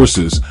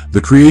resources,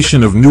 the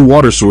creation of new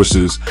water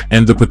sources,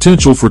 and the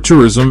potential for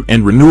tourism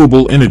and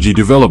renewable energy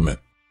development.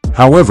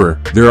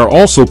 However, there are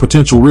also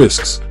potential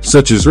risks,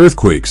 such as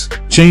earthquakes,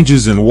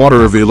 changes in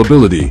water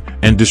availability,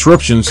 and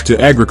disruptions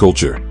to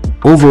agriculture.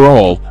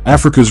 Overall,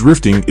 Africa's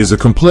rifting is a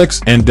complex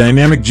and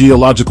dynamic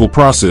geological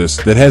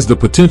process that has the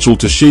potential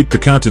to shape the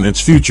continent's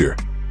future.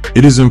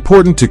 It is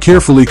important to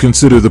carefully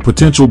consider the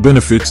potential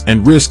benefits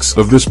and risks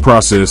of this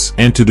process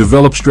and to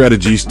develop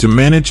strategies to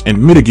manage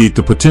and mitigate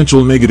the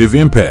potential negative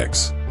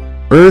impacts.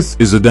 Earth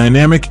is a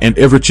dynamic and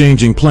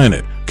ever-changing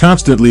planet,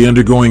 constantly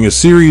undergoing a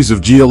series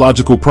of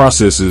geological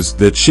processes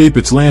that shape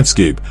its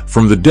landscape,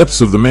 from the depths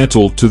of the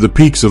mantle to the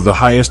peaks of the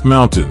highest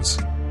mountains.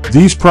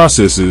 These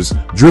processes,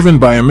 driven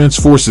by immense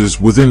forces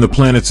within the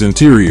planet's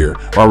interior,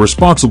 are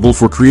responsible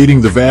for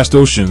creating the vast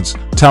oceans,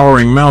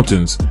 towering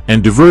mountains,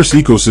 and diverse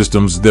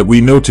ecosystems that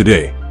we know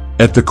today.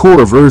 At the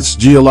core of Earth's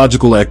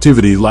geological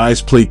activity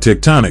lies plate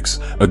tectonics,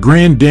 a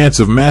grand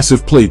dance of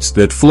massive plates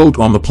that float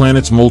on the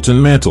planet's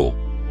molten mantle.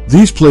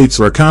 These plates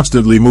are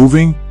constantly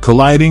moving,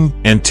 colliding,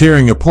 and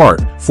tearing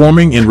apart,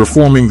 forming and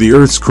reforming the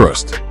Earth's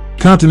crust.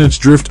 Continents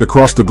drift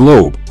across the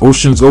globe,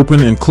 oceans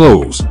open and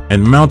close,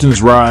 and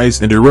mountains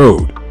rise and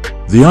erode.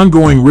 The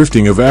ongoing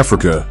rifting of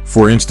Africa,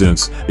 for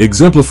instance,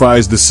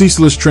 exemplifies the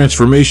ceaseless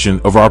transformation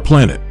of our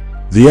planet.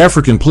 The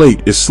African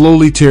plate is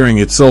slowly tearing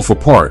itself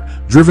apart,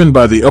 driven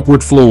by the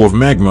upward flow of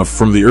magma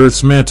from the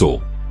Earth's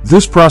mantle.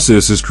 This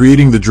process is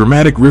creating the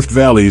dramatic rift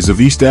valleys of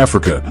East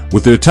Africa,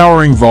 with their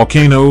towering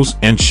volcanoes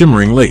and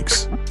shimmering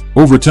lakes.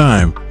 Over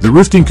time, the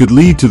rifting could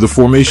lead to the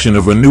formation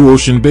of a new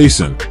ocean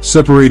basin,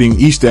 separating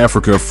East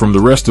Africa from the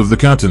rest of the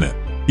continent.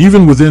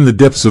 Even within the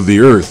depths of the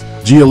Earth,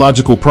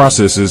 geological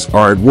processes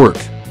are at work.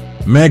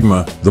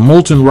 Magma, the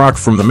molten rock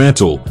from the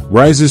mantle,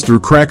 rises through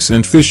cracks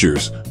and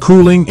fissures,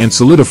 cooling and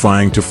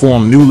solidifying to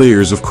form new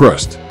layers of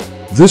crust.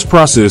 This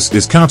process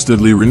is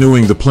constantly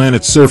renewing the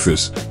planet's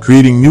surface,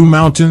 creating new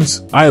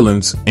mountains,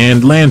 islands,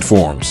 and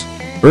landforms.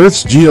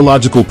 Earth's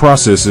geological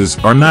processes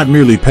are not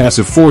merely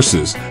passive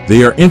forces,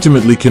 they are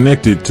intimately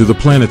connected to the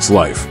planet's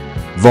life.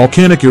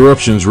 Volcanic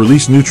eruptions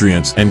release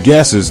nutrients and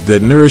gases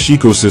that nourish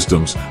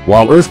ecosystems,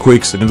 while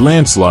earthquakes and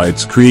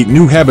landslides create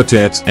new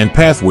habitats and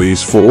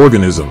pathways for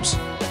organisms.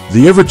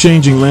 The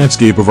ever-changing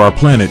landscape of our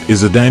planet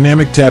is a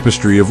dynamic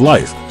tapestry of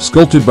life,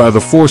 sculpted by the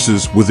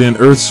forces within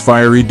Earth's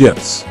fiery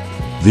depths.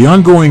 The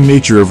ongoing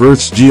nature of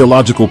Earth's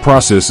geological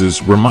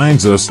processes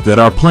reminds us that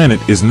our planet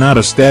is not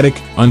a static,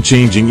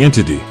 unchanging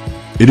entity.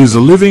 It is a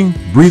living,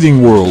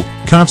 breathing world,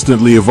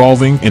 constantly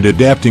evolving and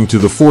adapting to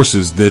the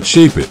forces that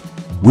shape it.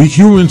 We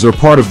humans are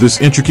part of this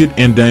intricate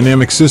and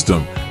dynamic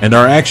system, and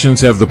our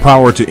actions have the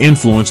power to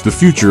influence the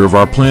future of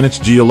our planet's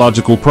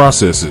geological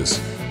processes.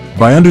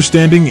 By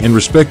understanding and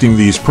respecting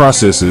these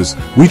processes,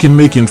 we can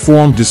make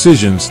informed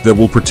decisions that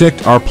will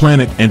protect our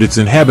planet and its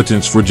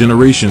inhabitants for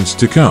generations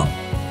to come.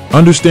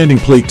 Understanding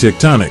plate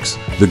tectonics,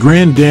 the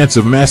grand dance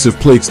of massive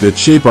plates that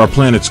shape our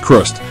planet's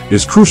crust,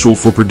 is crucial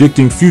for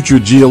predicting future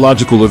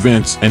geological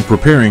events and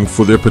preparing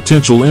for their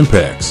potential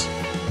impacts.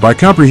 By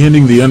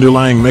comprehending the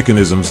underlying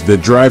mechanisms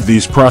that drive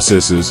these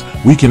processes,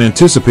 we can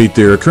anticipate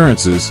their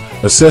occurrences,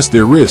 assess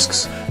their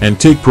risks, and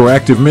take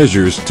proactive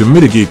measures to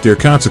mitigate their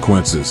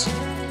consequences.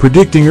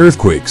 Predicting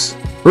earthquakes.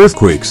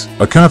 Earthquakes,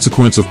 a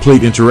consequence of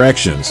plate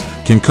interactions,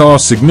 can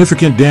cause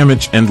significant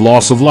damage and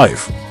loss of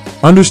life.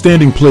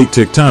 Understanding plate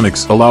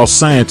tectonics allows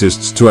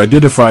scientists to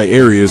identify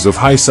areas of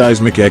high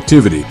seismic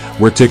activity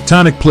where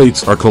tectonic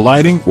plates are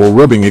colliding or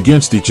rubbing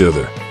against each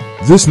other.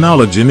 This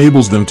knowledge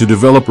enables them to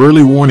develop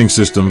early warning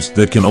systems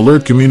that can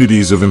alert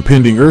communities of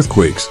impending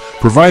earthquakes,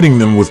 providing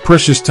them with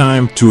precious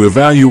time to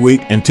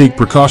evaluate and take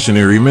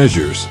precautionary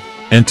measures.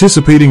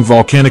 Anticipating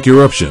volcanic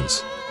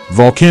eruptions.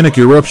 Volcanic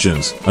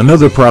eruptions,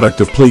 another product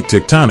of plate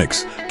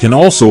tectonics, can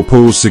also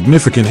pose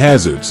significant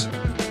hazards.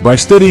 By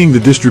studying the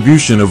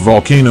distribution of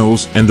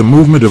volcanoes and the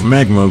movement of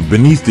magma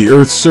beneath the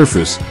Earth's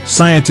surface,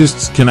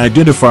 scientists can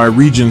identify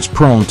regions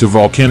prone to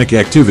volcanic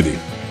activity.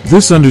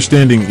 This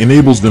understanding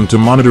enables them to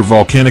monitor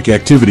volcanic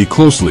activity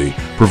closely,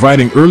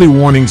 providing early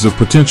warnings of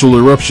potential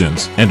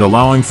eruptions and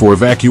allowing for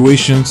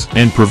evacuations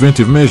and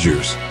preventive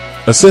measures.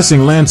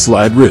 Assessing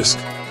landslide risk.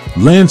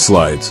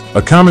 Landslides,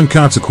 a common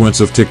consequence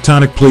of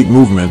tectonic plate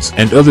movements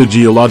and other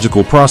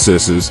geological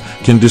processes,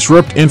 can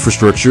disrupt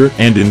infrastructure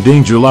and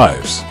endanger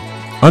lives.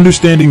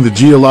 Understanding the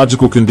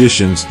geological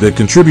conditions that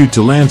contribute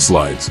to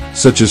landslides,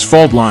 such as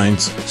fault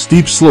lines,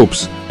 steep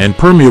slopes, and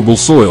permeable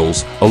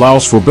soils,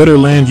 allows for better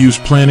land use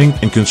planning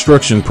and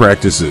construction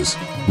practices,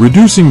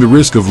 reducing the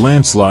risk of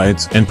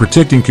landslides and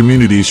protecting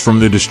communities from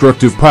their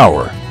destructive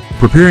power.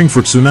 Preparing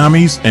for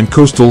tsunamis and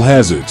coastal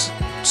hazards.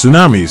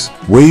 Tsunamis,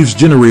 waves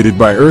generated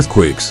by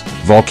earthquakes,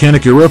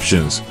 volcanic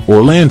eruptions,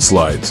 or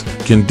landslides,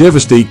 can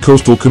devastate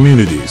coastal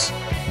communities.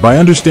 By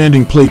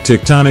understanding plate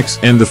tectonics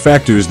and the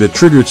factors that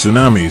trigger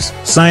tsunamis,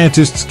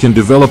 scientists can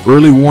develop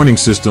early warning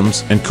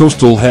systems and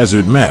coastal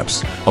hazard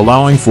maps,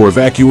 allowing for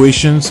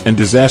evacuations and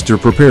disaster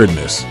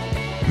preparedness.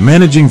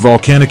 Managing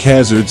volcanic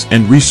hazards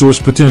and resource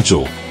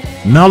potential.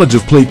 Knowledge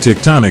of plate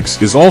tectonics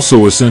is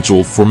also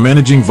essential for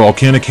managing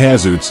volcanic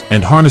hazards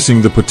and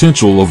harnessing the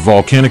potential of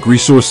volcanic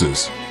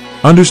resources.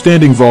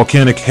 Understanding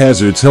volcanic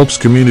hazards helps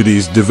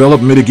communities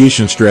develop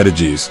mitigation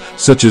strategies,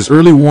 such as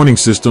early warning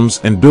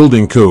systems and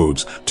building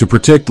codes, to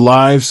protect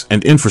lives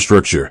and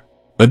infrastructure.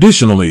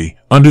 Additionally,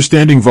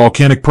 understanding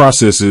volcanic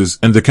processes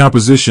and the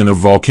composition of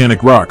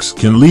volcanic rocks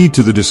can lead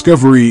to the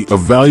discovery of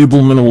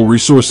valuable mineral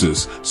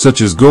resources,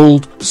 such as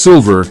gold,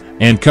 silver,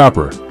 and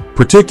copper,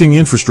 protecting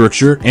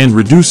infrastructure and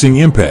reducing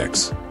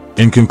impacts.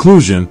 In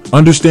conclusion,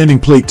 understanding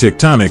plate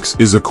tectonics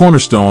is a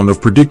cornerstone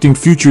of predicting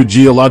future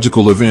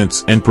geological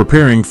events and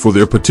preparing for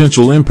their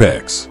potential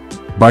impacts.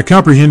 By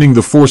comprehending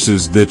the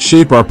forces that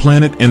shape our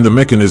planet and the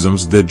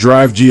mechanisms that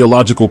drive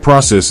geological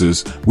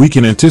processes, we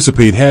can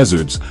anticipate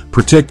hazards,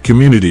 protect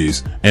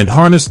communities, and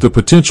harness the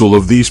potential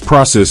of these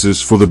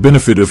processes for the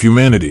benefit of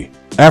humanity.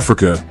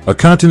 Africa, a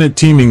continent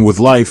teeming with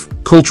life,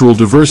 cultural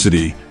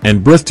diversity,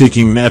 and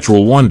breathtaking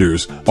natural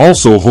wonders,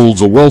 also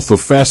holds a wealth of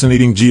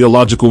fascinating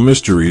geological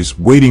mysteries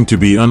waiting to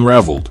be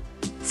unraveled.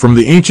 From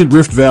the ancient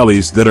rift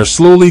valleys that are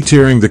slowly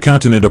tearing the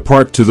continent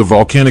apart to the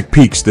volcanic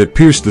peaks that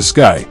pierce the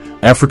sky,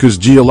 Africa's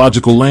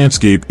geological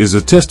landscape is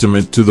a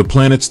testament to the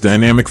planet's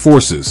dynamic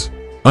forces.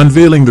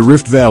 Unveiling the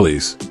Rift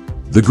Valleys.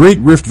 The Great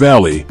Rift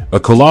Valley, a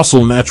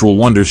colossal natural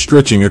wonder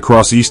stretching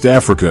across East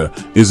Africa,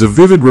 is a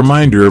vivid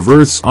reminder of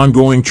Earth's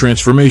ongoing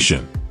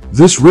transformation.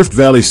 This Rift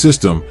Valley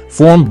system,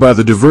 formed by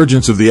the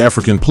divergence of the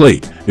African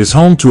plate, is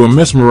home to a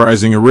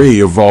mesmerizing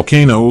array of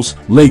volcanoes,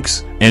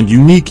 lakes, and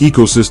unique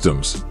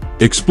ecosystems.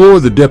 Explore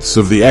the depths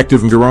of the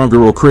active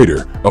Ngorongoro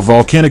crater, a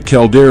volcanic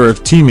caldera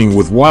teeming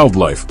with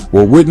wildlife,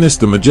 or witness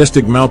the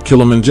majestic Mount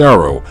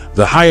Kilimanjaro,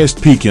 the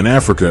highest peak in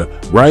Africa,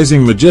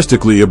 rising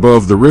majestically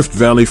above the Rift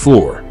Valley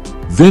floor.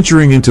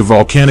 Venturing into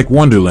volcanic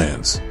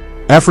wonderlands.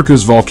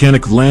 Africa's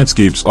volcanic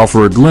landscapes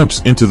offer a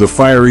glimpse into the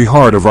fiery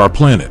heart of our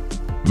planet.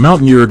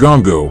 Mount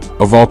Nyiragongo,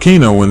 a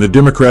volcano in the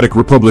Democratic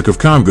Republic of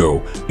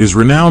Congo, is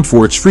renowned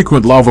for its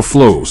frequent lava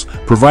flows,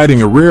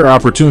 providing a rare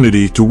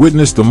opportunity to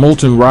witness the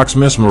molten rock's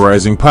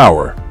mesmerizing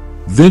power.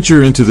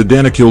 Venture into the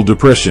Danakil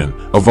Depression,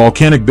 a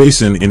volcanic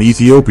basin in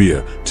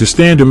Ethiopia, to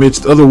stand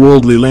amidst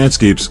otherworldly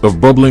landscapes of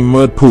bubbling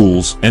mud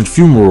pools and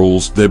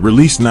fumaroles that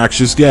release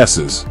noxious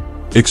gases.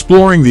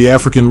 Exploring the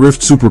African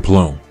Rift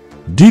Superplume.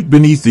 Deep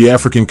beneath the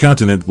African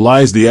continent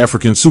lies the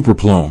African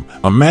superplume,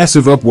 a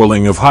massive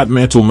upwelling of hot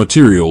mantle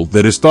material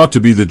that is thought to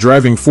be the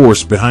driving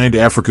force behind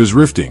Africa's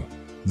rifting.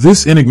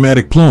 This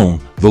enigmatic plume,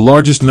 the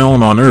largest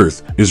known on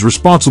Earth, is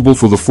responsible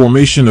for the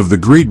formation of the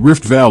Great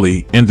Rift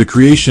Valley and the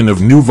creation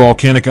of new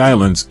volcanic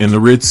islands in the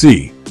Red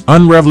Sea.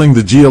 Unraveling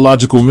the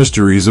geological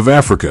mysteries of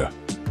Africa.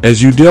 As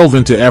you delve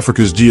into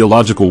Africa's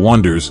geological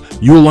wonders,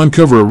 you'll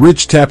uncover a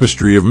rich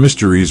tapestry of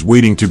mysteries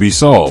waiting to be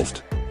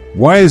solved.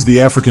 Why is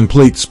the African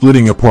plate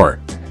splitting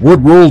apart?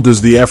 What role does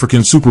the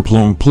African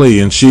superplume play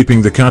in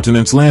shaping the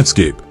continent's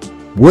landscape?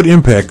 What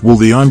impact will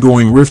the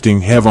ongoing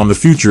rifting have on the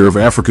future of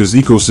Africa's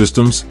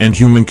ecosystems and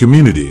human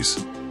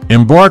communities?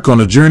 Embark on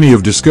a journey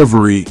of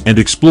discovery and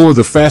explore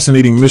the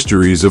fascinating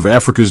mysteries of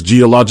Africa's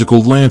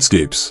geological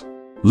landscapes.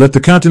 Let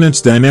the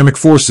continent's dynamic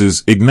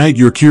forces ignite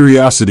your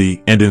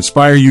curiosity and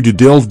inspire you to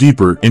delve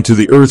deeper into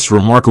the Earth's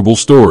remarkable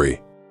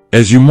story.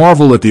 As you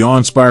marvel at the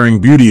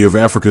awe-inspiring beauty of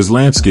Africa's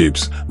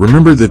landscapes,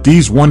 remember that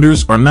these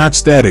wonders are not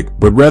static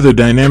but rather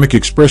dynamic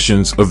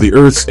expressions of the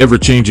Earth's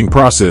ever-changing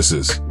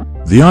processes.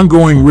 The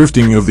ongoing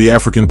rifting of the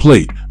African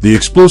plate, the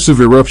explosive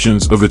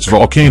eruptions of its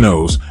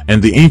volcanoes,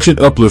 and the ancient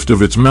uplift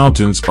of its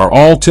mountains are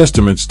all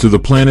testaments to the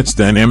planet's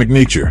dynamic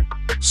nature.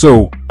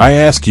 So, I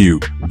ask you,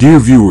 dear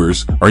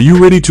viewers, are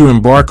you ready to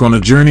embark on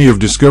a journey of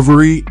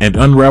discovery and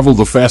unravel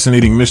the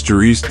fascinating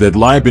mysteries that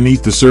lie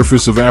beneath the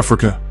surface of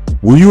Africa?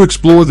 Will you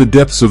explore the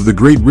depths of the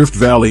Great Rift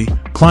Valley,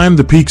 climb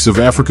the peaks of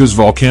Africa's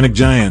volcanic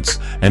giants,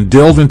 and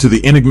delve into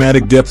the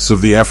enigmatic depths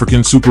of the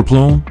African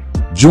superplume?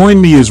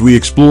 Join me as we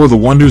explore the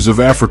wonders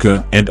of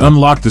Africa and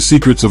unlock the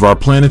secrets of our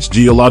planet's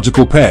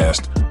geological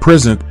past,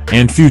 present,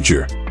 and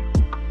future.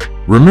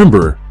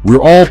 Remember,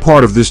 we're all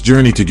part of this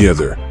journey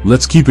together.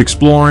 Let's keep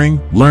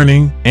exploring,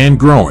 learning, and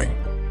growing.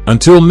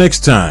 Until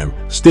next time,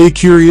 stay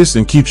curious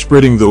and keep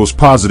spreading those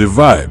positive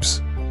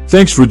vibes.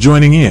 Thanks for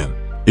joining in.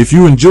 If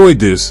you enjoyed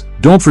this,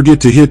 don't forget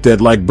to hit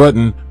that like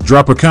button,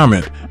 drop a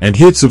comment, and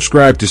hit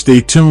subscribe to stay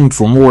tuned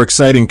for more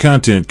exciting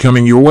content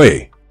coming your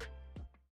way.